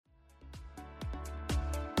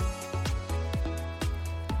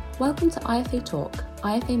Welcome to IFA Talk,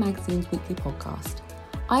 IFA Magazine's weekly podcast.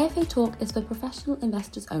 IFA Talk is for professional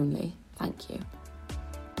investors only. Thank you.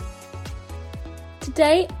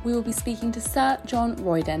 Today, we will be speaking to Sir John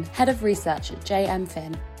Royden, Head of Research at JM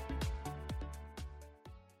Fin.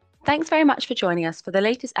 Thanks very much for joining us for the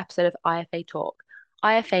latest episode of IFA Talk,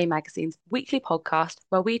 IFA Magazine's weekly podcast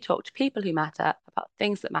where we talk to people who matter about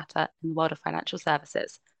things that matter in the world of financial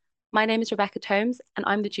services. My name is Rebecca Tomes and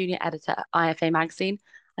I'm the junior editor at IFA Magazine,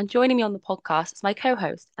 and joining me on the podcast is my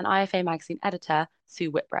co-host and IFA Magazine editor, Sue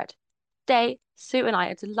Whitbread. Today, Sue and I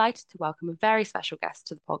are delighted to welcome a very special guest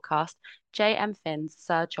to the podcast, JM Fin's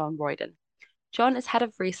Sir John Royden. John is Head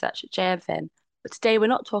of Research at JM Fin, but today we're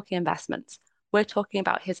not talking investments. We're talking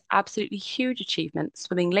about his absolutely huge achievement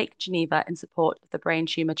swimming Lake Geneva in support of the Brain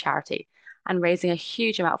Tumour Charity and raising a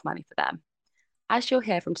huge amount of money for them. As you'll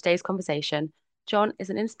hear from today's conversation, John is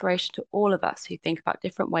an inspiration to all of us who think about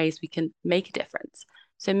different ways we can make a difference.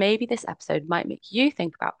 So maybe this episode might make you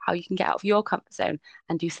think about how you can get out of your comfort zone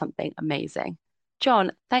and do something amazing.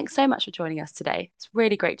 John, thanks so much for joining us today. It's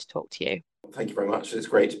really great to talk to you. Thank you very much. It's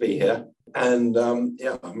great to be here. And I'm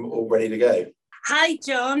all ready to go. Hi,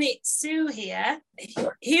 John. It's Sue here.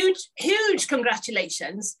 Huge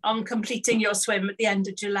congratulations on completing your swim at the end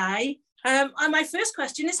of July. And my first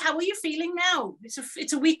question is, how are you feeling now?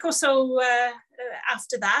 It's a week or so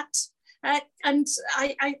after that. And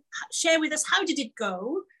I share with us, how did it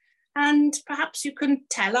go? And perhaps you can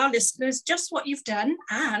tell our listeners just what you've done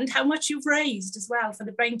and how much you've raised as well for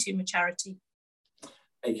the Brain Tumour Charity.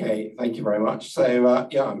 Okay, thank you very much. So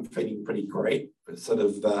I'm feeling pretty great. It's sort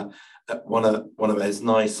of one of those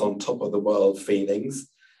nice on top of the world feelings.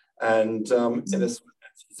 And the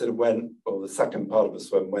second part of the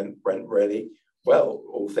swim went really well,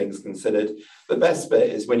 all things considered. The best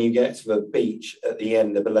bit is when you get to the beach at the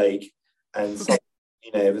end of the lake and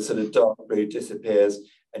the sort of dark blue disappears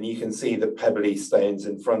and you can see the pebbly stones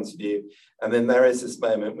in front of you. And then there is this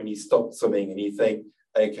moment when you stop swimming and you think,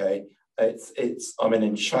 okay, I'm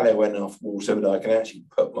in shallow enough water that I can actually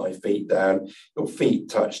put my feet down. Your feet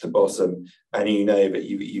touch the bottom and you know that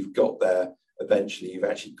you've got there eventually. You've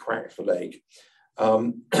actually cracked the lake.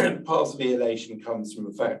 Part of the elation comes from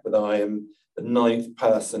the fact that I am the 9th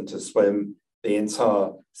person to swim the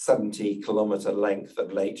entire 70-kilometre length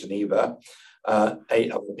of Lake Geneva.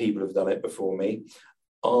 8 other people have done it before me.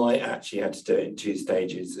 I actually had to do it in 2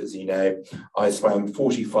 stages, as you know. I swam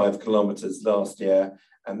 45 kilometres last year,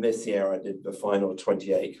 and this year I did the final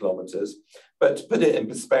 28 kilometres. But to put it in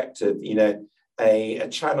perspective, a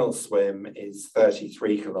channel swim is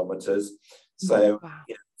 33 kilometres. So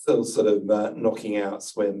still sort of knocking out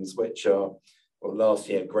swims which are, last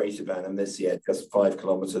year greater than, and this year just 5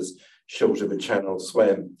 kilometres short of a channel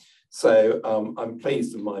swim. So I'm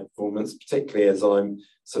pleased with my performance, particularly as I'm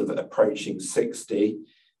sort of approaching 60.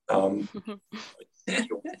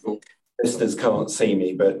 Listeners can't see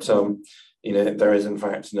me, but there is in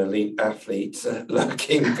fact an elite athlete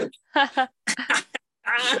lurking.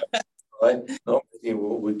 Right? Not many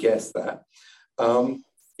people would guess that. And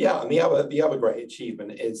the other great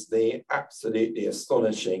achievement is the absolutely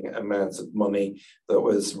astonishing amount of money that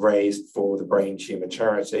was raised for the Brain Tumour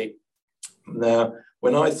Charity. Now,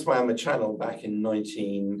 when I swam the channel back in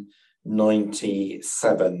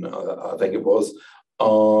 1997, I think it was,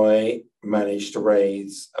 I managed to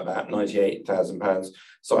raise about £98,000.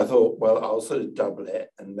 So I thought, well, I'll sort of double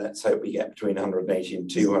it and let's hope we get between 180 and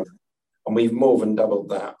 200. And we've more than doubled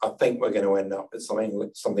that. I think we're going to end up with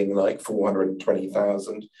something like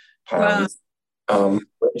 £420,000, wow.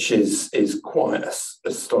 Which is quite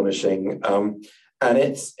astonishing. And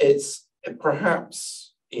it's perhaps,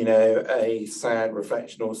 a sad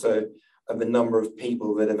reflection also of the number of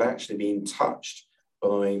people that have actually been touched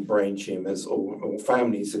by brain tumours or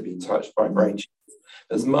families have been touched by brain tumours.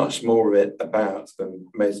 There's much more of it about than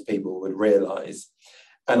most people would realise.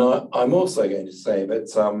 And I'm also going to say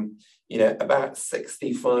that about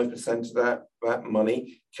 65% of that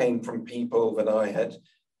money came from people that I had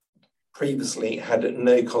previously had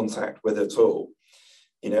no contact with at all.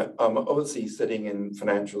 I'm obviously sitting in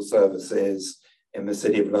financial services in the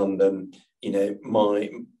City of London. Given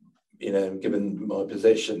my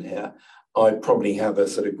position here, I probably have a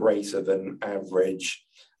sort of greater than average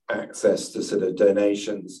access to sort of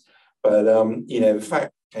donations. But the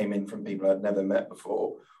fact it came in from people I'd never met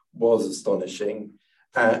before was astonishing.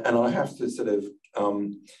 And I have to sort of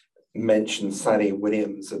mention Sally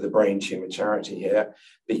Williams of the Brain Tumour Charity here,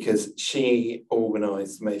 because she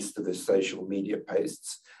organised most of the social media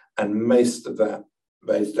posts, and most of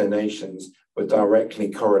those donations were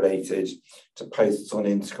directly correlated to posts on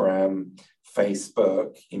Instagram,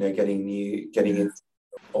 Facebook, getting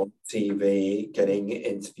on TV, getting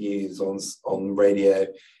interviews on radio.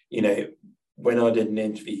 You know, when I did an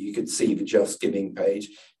interview, you could see the Just Giving page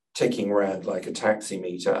ticking around like a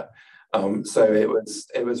taximeter. So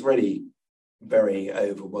it was really very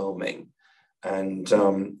overwhelming. And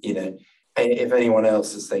you know, if anyone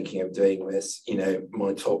else is thinking of doing this, you know,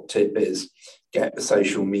 my top tip is get the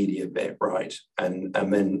social media bit right, and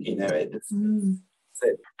then, you know,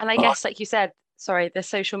 and I guess, like you said, sorry, the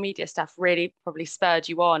social media stuff really probably spurred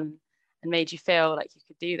you on and made you feel like you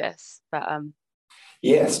could do this. But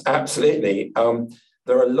yes, absolutely.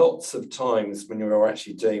 There are lots of times when you're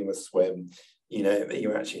actually doing the swim, you know, that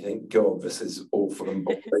you actually think, God, this is awful and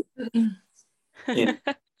boring. You know,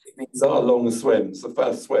 these are long swims. The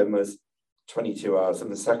first swim was 22 hours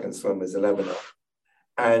and the second swim was 11 hours.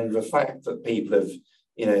 And the fact that people have,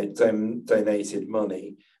 you know, donated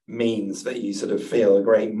money means that you sort of feel a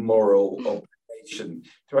great moral obligation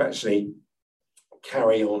to actually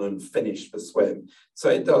carry on and finish the swim. So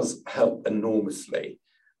it does help enormously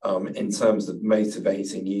in terms of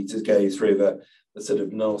motivating you to go through the sort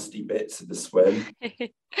of nasty bits of the swim.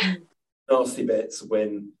 Nasty bits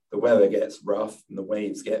when the weather gets rough and the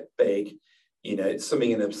waves get big. You know,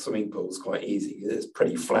 swimming in a swimming pool is quite easy. It's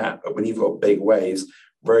pretty flat, but when you've got big waves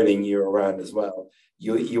rolling you around as well,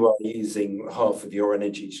 you are using half of your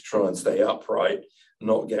energy to try and stay upright,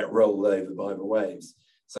 not get rolled over by the waves.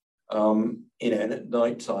 So, you know, and at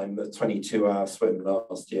night time, the 22-hour swim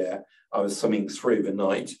last year, I was swimming through the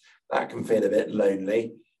night. That can feel a bit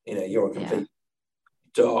lonely. You know, you're in complete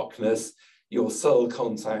darkness. Your sole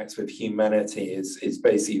contact with humanity is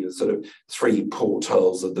basically the sort of three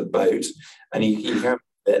portholes of the boat, and you can be a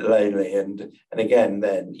bit lonely. And again,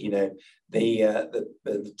 then, you know,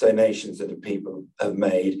 the donations that the people have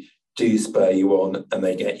made do spur you on, and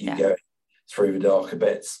they get you going through the darker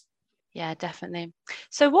bits. Yeah, definitely.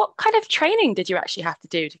 So what kind of training did you actually have to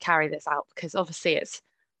do to carry this out? Because obviously it's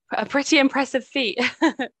a pretty impressive feat.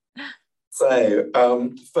 So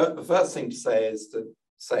the first thing to say is to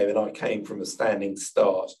say that I came from a standing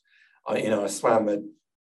start. I swam a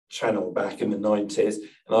channel back in the 90s,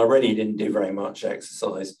 and I really didn't do very much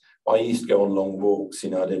exercise. I used to go on long walks,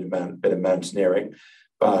 you know, I did a bit of mountaineering,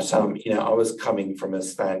 but, you know, I was coming from a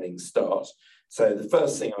standing start. So the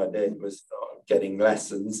first thing I did was start getting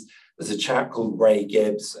lessons. There's a chap called Ray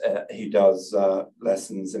Gibbs who does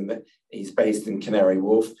lessons, and he's based in Canary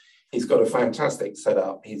Wharf. He's got a fantastic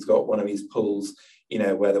setup. He's got one of his pools, you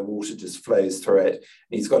know, where the water just flows through it. And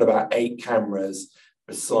he's got about 8 cameras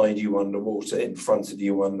beside you underwater, in front of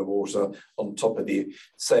you underwater, on top of you.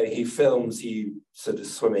 So he films you sort of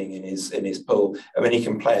swimming in his pool, and then he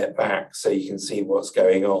can play it back so you can see what's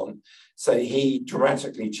going on. So he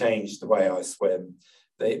dramatically changed the way I swim.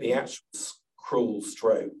 The actual crawl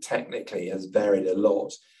stroke technically has varied a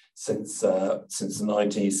lot since the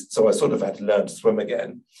 90s. So I sort of had to learn to swim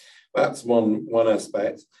again. That's one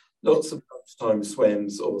aspect. Lots of lunchtime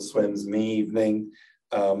swims or swims in the evening,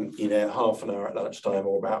 you know, half an hour at lunchtime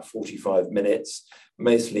or about 45 minutes,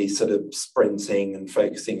 mostly sort of sprinting and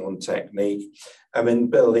focusing on technique. And then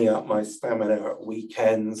building up my stamina at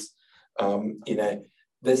weekends. You know,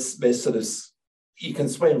 this sort of, you can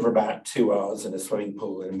swim for about 2 hours in a swimming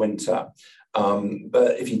pool in winter.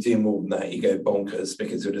 But if you do more than that, you go bonkers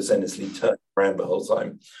because you're just endlessly turning around the whole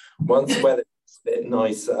time. Once the weather is a bit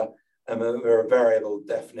nicer, and there are variable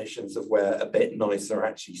definitions of where a bit nicer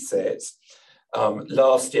actually sits.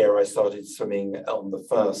 Last year, I started swimming on the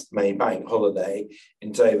first May bank holiday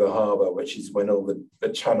in Dover Harbour, which is when all the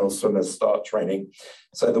channel swimmers start training.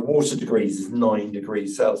 So the water degrees is 9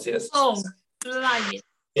 degrees Celsius. Oh, blimey.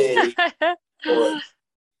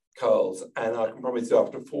 Cold. And I can promise you,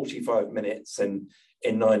 after 45 minutes in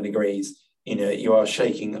 9 degrees, you know, you are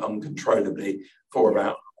shaking uncontrollably for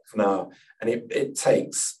about half an hour. And it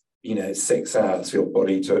takes, you know, 6 hours for your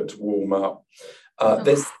body to warm up.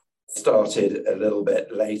 This started a little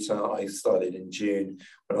bit later. I started in June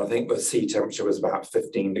when I think the sea temperature was about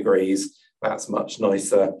 15 degrees. That's much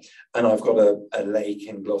nicer. And I've got a lake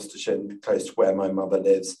in Gloucestershire, close to where my mother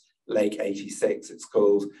lives, Lake 86 it's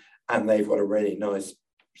called, and they've got a really nice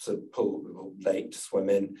sort of pool or lake to swim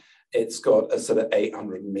in. It's got a sort of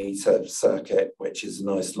 800-meter circuit, which is a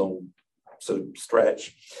nice long sort of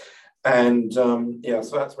stretch. And yeah,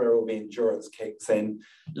 so that's where all the endurance kicks in.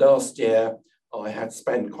 Last year, I had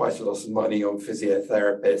spent quite a lot of money on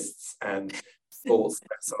physiotherapists and sports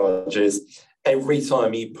massages. Every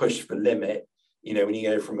time you push the limit, you know, when you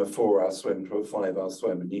go from a 4-hour swim to a 5-hour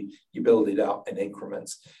swim, and you build it up in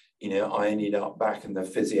increments, you know, I ended up back in the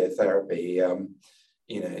physiotherapy,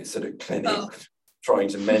 you know, sort of clinic, trying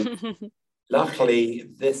to mend luckily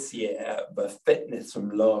this year, the fitness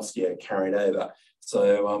from last year carried over.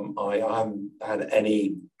 So I haven't had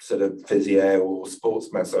any sort of physio or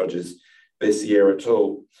sports massages this year at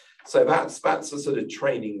all. So that's a sort of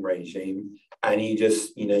training regime. And you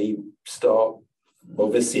just, you start,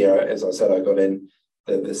 well, this year, as I said, I got in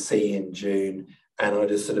the C in June, and I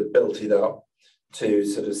just sort of built it up to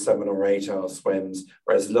sort of 7 or 8 hour swims.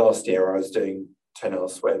 Whereas last year I was doing 10-hour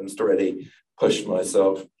swims to really push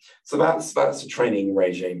myself. So that's a training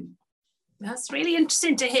regime. That's really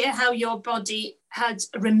interesting to hear how your body had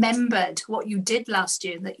remembered what you did last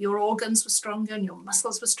year, that your organs were stronger and your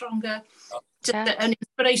muscles were stronger. Just an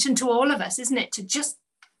inspiration to all of us, isn't it? To just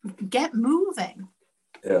get moving.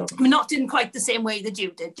 Yeah. I mean, not in quite the same way that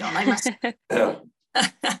you did, John, I must. Yeah.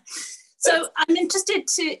 So I'm interested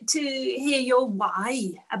to hear your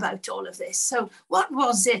why about all of this. So what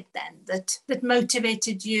was it then that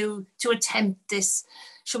motivated you to attempt this,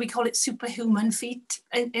 shall we call it superhuman feat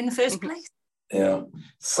in the first place? Yeah.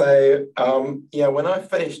 So, when I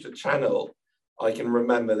finished the channel, I can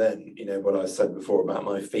remember then, what I said before about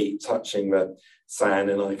my feet touching the sand,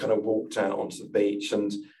 and I kind of walked out onto the beach,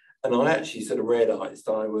 and I actually sort of realised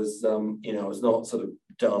I was, I was not sort of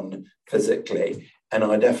done physically, and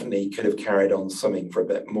I definitely could have carried on swimming for a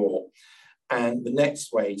bit more. And the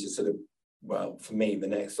next way to sort of, well, for me, the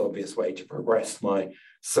next obvious way to progress my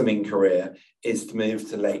swimming career is to move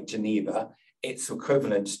to Lake Geneva. It's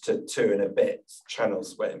equivalent to 2 and a bit channel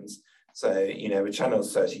swims. So, the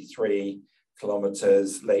channel's 33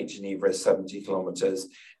 kilometers, Lake Geneva is 70 kilometers.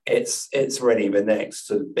 It's really the next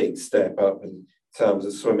sort of big step up in terms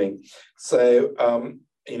of swimming. So, I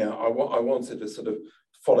wanted to sort of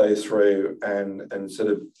follow through and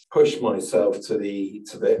sort of push myself to the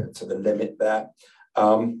limit there.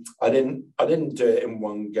 I didn't do it in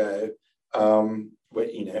one go.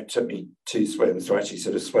 It took me 2 swims to actually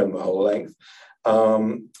sort of swim the whole length.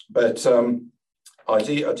 But I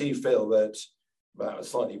do feel that I was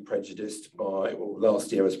slightly prejudiced by,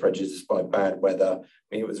 last year was prejudiced by bad weather. I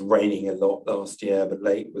mean, it was raining a lot last year, the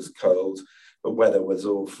lake was cold, the weather was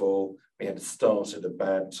awful. We had to start at a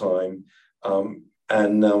bad time.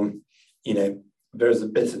 There's a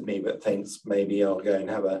bit of me that thinks maybe I'll go and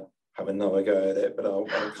have another go at it, but I'll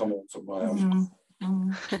come on to why.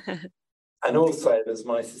 And also there's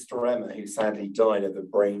my sister Emma, who sadly died of a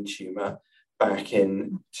brain tumour back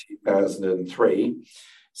in 2003.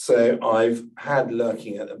 So I've had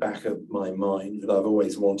lurking at the back of my mind that I've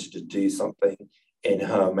always wanted to do something in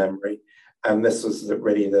her memory. And this was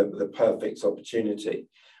really the perfect opportunity.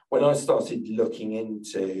 When I started looking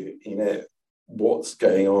into, what's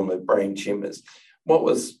going on with brain tumours, what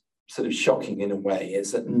was sort of shocking in a way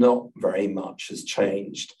is that not very much has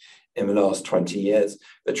changed in the last 20 years.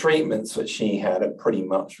 The treatments that she had are pretty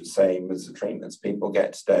much the same as the treatments people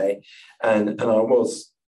get today. And I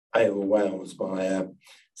was overwhelmed by a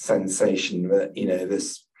sensation that,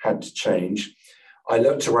 this had to change. I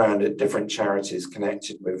looked around at different charities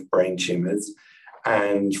connected with brain tumours,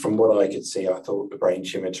 and from what I could see, I thought the Brain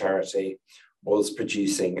Tumour Charity was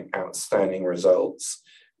producing outstanding results,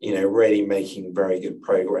 really making very good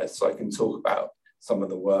progress. So I can talk about some of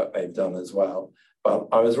the work they've done as well. But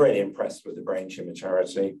I was really impressed with the Brain Tumour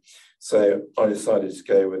Charity, so I decided to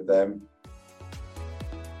go with them.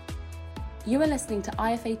 You are listening to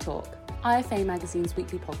IFA Talk, IFA Magazine's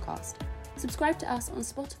weekly podcast. Subscribe to us on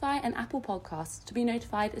Spotify and Apple Podcasts to be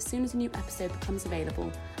notified as soon as a new episode becomes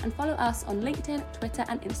available, and follow us on LinkedIn, Twitter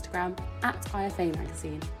and Instagram at IFA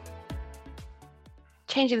Magazine.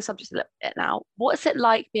 Changing the subject a little bit now, what's it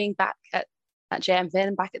like being back at JM Fin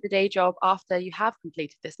and back at the day job after you have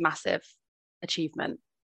completed this massive achievement?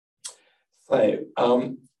 So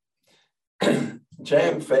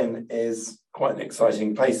JM Fin is quite an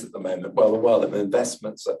exciting place at the moment. Well, the world of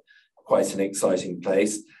investments are quite an exciting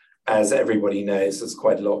place. As everybody knows, there's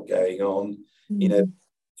quite a lot going on.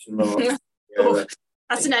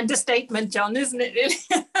 That's an understatement, John, isn't it, really?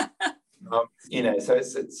 So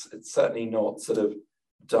it's certainly not sort of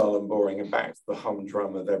dull and boring and back to the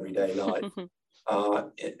humdrum of everyday life.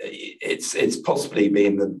 It's possibly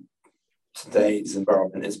been today's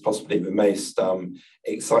environment is possibly the most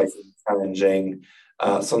exciting, challenging.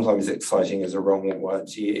 Sometimes exciting is a wrong word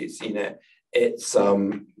to use. It's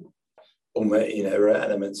almost, there are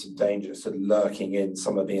elements of danger sort of lurking in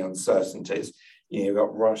some of the uncertainties. You've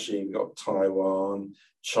got Russia, you've got Taiwan,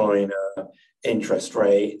 China, interest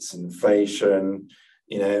rates, inflation.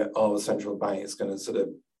 Are the central banks going to sort of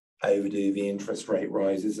overdo the interest rate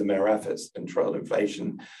rises in their efforts to control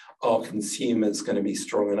inflation? Are consumers going to be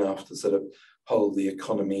strong enough to sort of hold the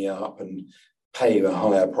economy up and pay the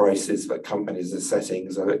higher prices that companies are setting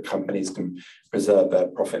so that companies can preserve their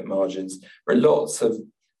profit margins. There are lots of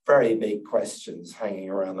very big questions hanging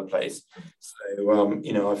around the place. So,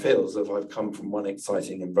 you know, I feel as if I've come from one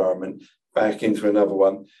exciting environment back into another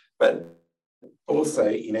one. But also,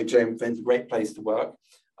 you know, James, it's a great place to work.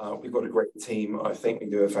 We've got a great team. I think we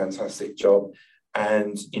do a fantastic job.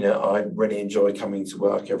 And, you know, I really enjoy coming to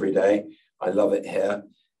work every day. I love it here.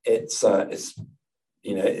 It's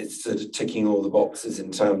you know, it's sort of ticking all the boxes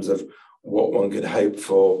in terms of what one could hope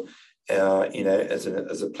for, you know, as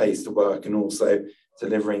a place to work, and also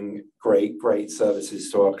delivering great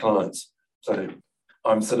services to our clients. So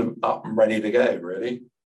I'm sort of up and ready to go, really.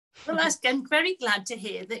 Well, I'm very glad to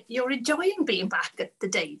hear that you're enjoying being back at the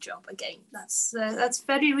day job again. That's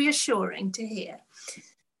very reassuring to hear.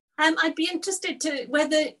 I'd be interested to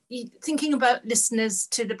whether thinking about listeners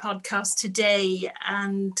to the podcast today,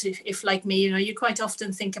 and if like me, you know, you quite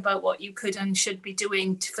often think about what you could and should be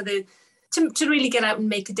doing to really get out and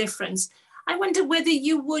make a difference. I wonder whether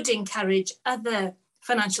you would encourage other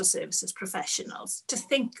financial services professionals to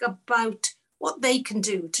think about what they can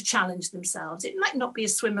do to challenge themselves. It might not be a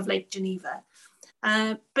swim of Lake Geneva,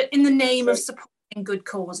 but in the name of supporting good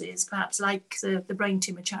causes, perhaps like the Brain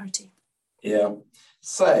Tumour Charity. Yeah.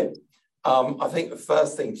 So I think the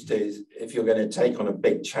first thing to do is, if you're going to take on a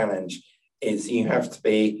big challenge, is you have to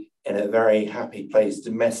be in a very happy place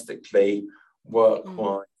domestically,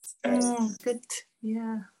 work-wise. Good.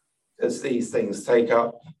 Yeah. Because these things take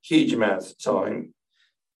up huge amounts of time.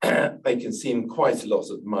 They consume quite a lot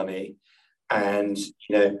of money. And,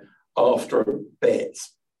 you know, after a bit,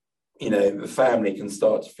 you know, the family can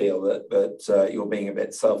start to feel that you're being a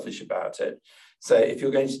bit selfish about it. So if you're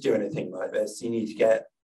going to do anything like this, you need to get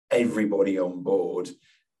everybody on board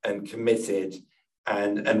and committed,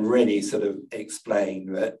 and really sort of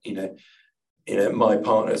explain that, you know, my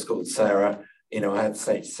partner's called Sarah. You know, I had to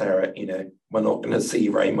say to Sarah, you know, we're not going to see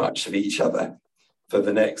very much of each other for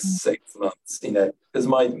the next 6 months, you know, because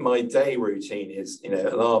my day routine is, you know,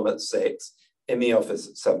 alarm at 6, in the office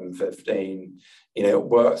at 7:15, you know,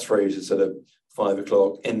 work through to sort of 5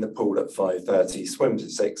 o'clock, in the pool at 5:30, swim to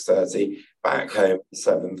 6:30, back home at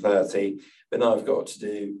 7:30. Then I've got to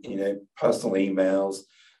do, you know, personal emails,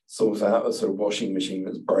 sort out a sort of washing machine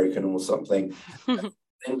that's broken or something,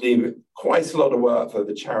 and do quite a lot of work for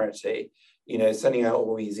the charity. You know, sending out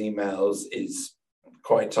all these emails is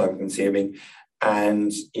quite time consuming,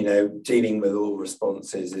 and, you know, dealing with all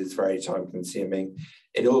responses is very time consuming.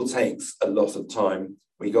 It all takes a lot of time.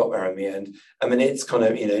 We got there in the end. I mean, it's kind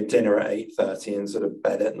of, you know, dinner at 8:30 and sort of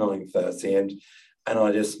bed at 9:30. And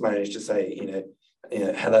I just managed to say, you know,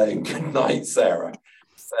 hello and good night, Sarah.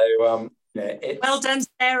 So, yeah, well done,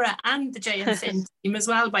 Sarah, and the JNFin team as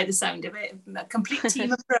well, by the sound of it. A complete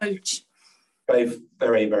team approach. Both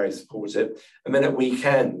very, very supportive. And then at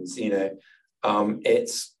weekends, you know,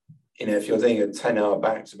 it's, you know, if you're doing a 10-hour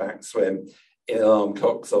back-to-back swim, alarm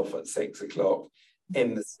clocks off at 6 o'clock,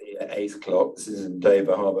 in the sea at 8 o'clock. This is in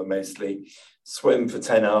Dover Harbour mostly. Swim for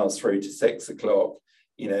 10 hours through to 6 o'clock,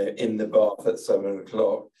 you know, in the bath at 7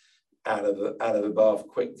 o'clock, out of the bath,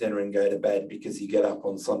 quick dinner and go to bed, because you get up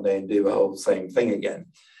on Sunday and do the whole same thing again.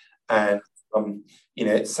 And, you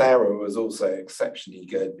know, Sarah was also exceptionally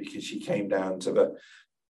good, because she came down to the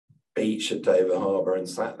beach at Dover Harbour and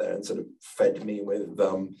sat there and sort of fed me with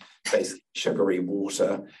basically sugary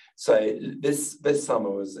water. So this summer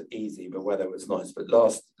was easy, the weather was nice, but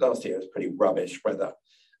last year was pretty rubbish weather,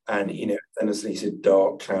 and, you know, endlessly sort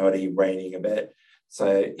dark, cloudy, raining a bit.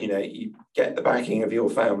 So, you know, you get the backing of your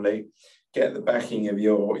family, get the backing of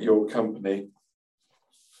your company,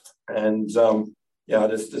 and yeah,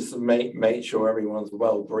 just make sure everyone's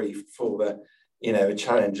well briefed for the, you know,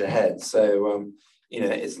 challenge ahead. So you know,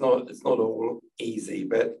 it's not all easy,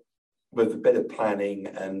 but with a bit of planning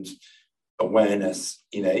and awareness,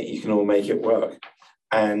 you know, you can all make it work.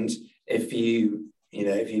 And if you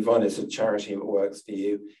find it's a charity that works for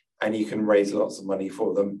you, and you can raise lots of money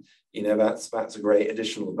for them, you know, that's a great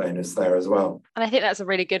additional bonus there as well. And I think that's a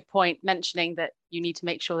really good point, mentioning that you need to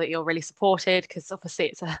make sure that you're really supported, because obviously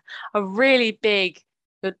it's a really big,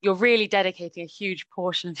 you're really dedicating a huge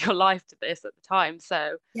portion of your life to this at the time.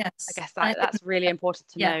 So yes, I guess that's really important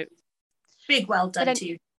to note. Big well done to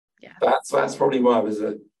you. Yeah, that's probably why there's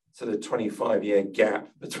a sort of 25-year gap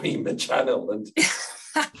between the channel and.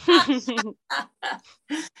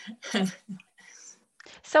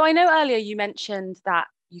 So I know earlier you mentioned that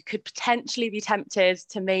you could potentially be tempted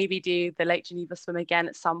to maybe do the Lake Geneva swim again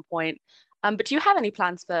at some point. But do you have any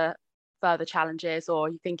plans for further challenges, or are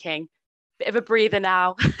you thinking bit of a breather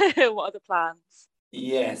now? What are the plans?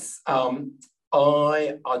 Yes,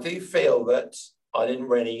 I do feel that I didn't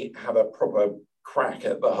really have a proper crack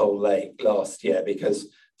at the whole lake last year because,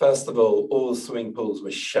 first of all the swimming pools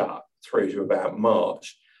were shut through to about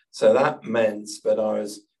March. So that meant that I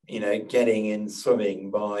was, getting in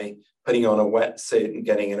swimming by putting on a wetsuit and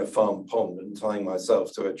getting in a farm pond and tying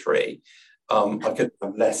myself to a tree. I couldn't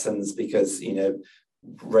have lessons because,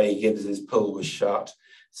 Ray Gibbs's pool was shut.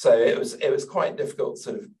 So it was quite difficult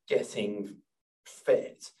sort of getting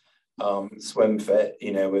fit, swim fit,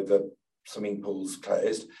 with the swimming pools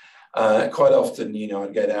closed. Quite often,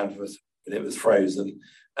 I'd go down to and it was frozen,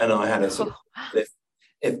 and I had a sort of,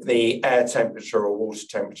 if the air temperature or water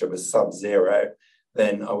temperature was sub-zero,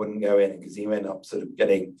 then I wouldn't go in because you end up sort of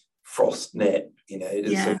getting frost nip,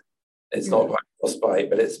 it's not quite frostbite,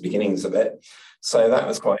 but it's beginnings of it. So that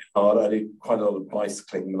was quite hard. I did quite a lot of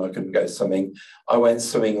bicycling when I couldn't go swimming. I went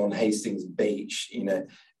swimming on Hastings Beach,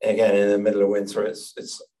 again, in the middle of winter,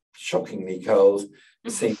 it's shockingly cold.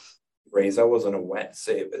 It seemed degrees. I wasn't a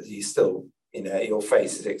wetsuit, but you still, your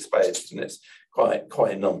face is exposed, and it's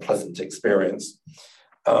quite an unpleasant experience.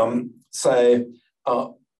 So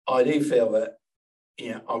I do feel that,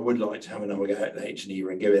 I would like to have another go at Lake Geneva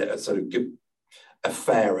and give it a sort of a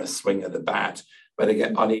fairer swing at the bat. But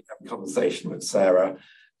again, I need to have a conversation with Sarah,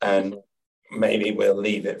 and maybe we'll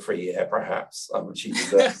leave it for a year, perhaps. She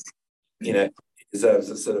deserves, deserves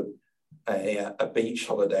a sort of a beach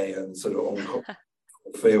holiday and sort of on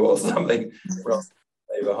Corfu or something rather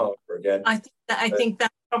than over harbour again. I think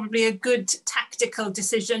that's probably a good tactical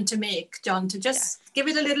decision to make, John, to just give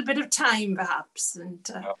it a little bit of time, perhaps, and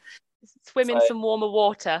swim in some warmer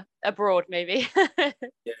water abroad, maybe.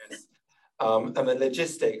 Yes. And the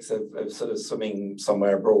logistics of sort of swimming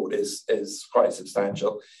somewhere abroad is quite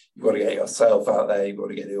substantial. You've got to get yourself out there, you've got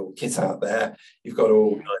to get your kit out there, you've got to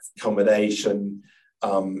organise accommodation,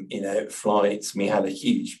 flights. We had a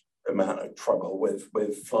huge amount of trouble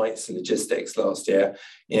with flights and logistics last year.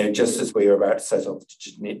 Just as we were about to set off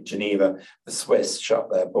to Geneva, the Swiss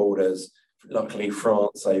shut their borders. Luckily,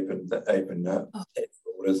 France opened its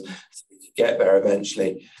borders, so we could get there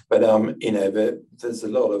eventually. But there's a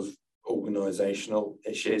lot of organisational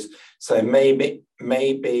issues. So maybe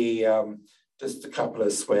just a couple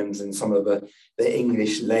of swims in some of the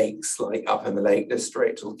English lakes, like up in the Lake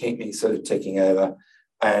District, will keep me sort of ticking over.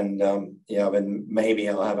 And then maybe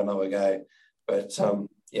I'll have another go. But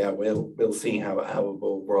we'll see how the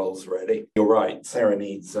ball rolls. Really, you're right. Sarah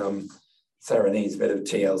needs a bit of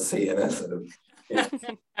TLC in her sort of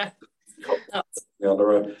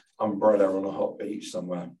under an umbrella on a hot beach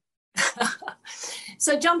somewhere.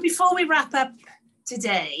 So, John, before we wrap up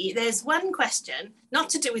today, there's one question, not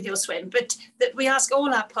to do with your swim, but that we ask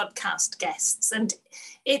all our podcast guests, and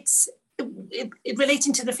it's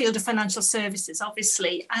relating to the field of financial services,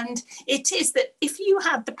 obviously. And it is that if you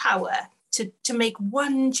had the power to make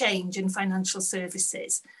one change in financial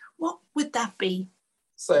services, what would that be?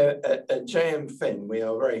 So at JM Fin, we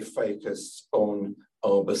are very focused on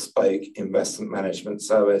our bespoke investment management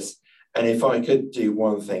service. And if I could do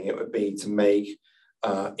one thing, it would be to make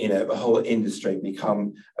the whole industry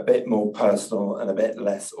become a bit more personal and a bit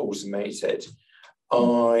less automated.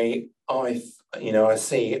 I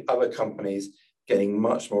see other companies getting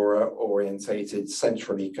much more orientated,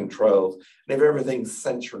 centrally controlled. And if everything's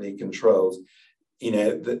centrally controlled,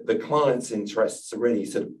 the client's interests are really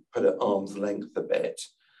sort of put at arm's length a bit.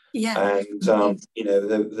 Yeah. And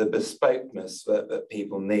the bespokeness that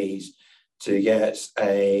people need to get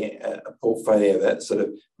a portfolio that sort of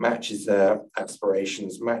matches their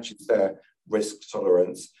aspirations, matches their risk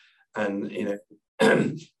tolerance, and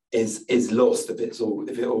is lost if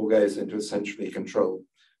it all goes into a centrally controlled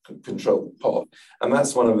pot. And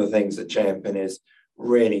that's one of the things that JMPIN is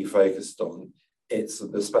really focused on. It's the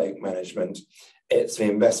bespoke management. It's the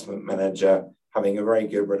investment manager having a very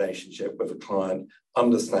good relationship with a client,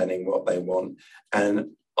 understanding what they want.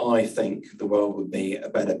 And I think the world would be a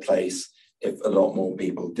better place if a lot more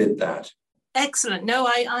people did that. Excellent. No,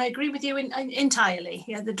 I agree with you entirely.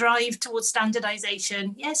 Yeah, the drive towards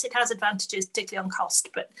standardization, yes, it has advantages, particularly on cost,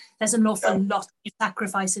 but there's an awful lot you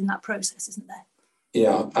sacrifice in that process, isn't there?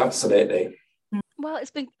 Yeah, absolutely. Well,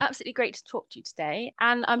 it's been absolutely great to talk to you today.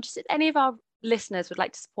 And just if any of our listeners would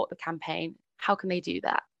like to support the campaign, how can they do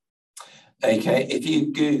that? Okay, if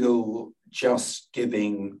you Google Just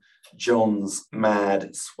Giving John's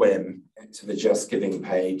Mad Swim to the Just Giving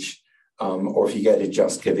page, or if you go to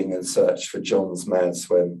Just Giving and search for John's Mad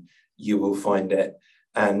Swim, you will find it.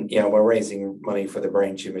 And we're raising money for the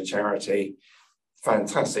Brain Tumour Charity.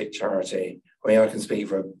 Fantastic charity. I mean, I can speak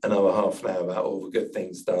for another half an hour about all the good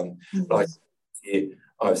things done. Mm-hmm. Like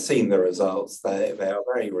I've seen the results. They are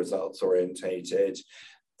very results orientated.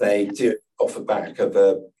 They do it off the back of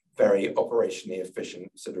a very operationally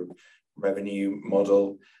efficient sort of revenue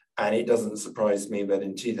model. And it doesn't surprise me that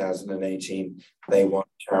in 2018, they won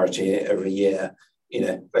charity every year.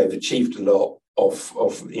 They've achieved a lot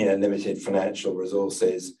of limited financial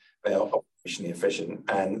resources. They are operationally efficient,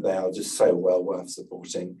 and they are just so well worth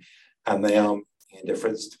supporting. And they are making a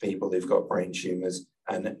difference to people who've got brain tumours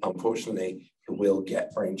and unfortunately who will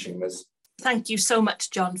get brain tumours. Thank you so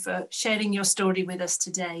much, John, for sharing your story with us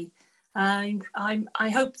today. I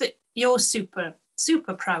hope that you're super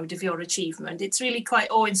proud of your achievement. It's really quite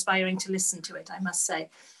awe-inspiring to listen to it, I must say.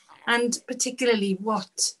 And particularly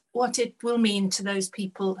what it will mean to those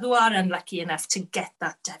people who are unlucky enough to get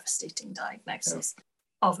that devastating diagnosis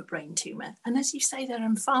of a brain tumour. And as you say, there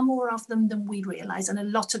are far more of them than we realise, and a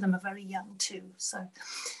lot of them are very young too. So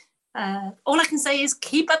all I can say is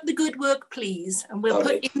keep up the good work, please. And we'll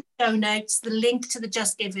put in the show notes the link to the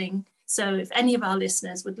Just Giving. So if any of our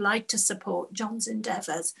listeners would like to support John's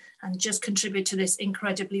endeavours and just contribute to this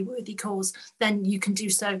incredibly worthy cause, then you can do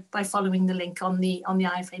so by following the link on the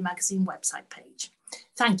IFA magazine website page.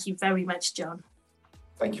 Thank you very much, John.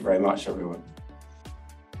 Thank you very much, everyone.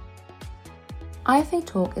 IFA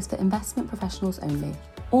Talk is for investment professionals only.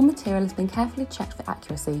 All material has been carefully checked for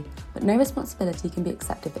accuracy, but no responsibility can be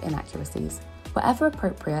accepted for inaccuracies. Wherever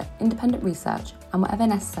appropriate, independent research and whatever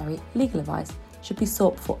necessary, legal advice should be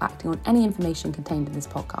sought before acting on any information contained in this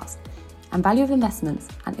podcast. And value of investments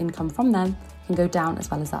and income from them can go down as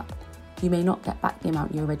well as up. You may not get back the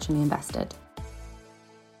amount you originally invested.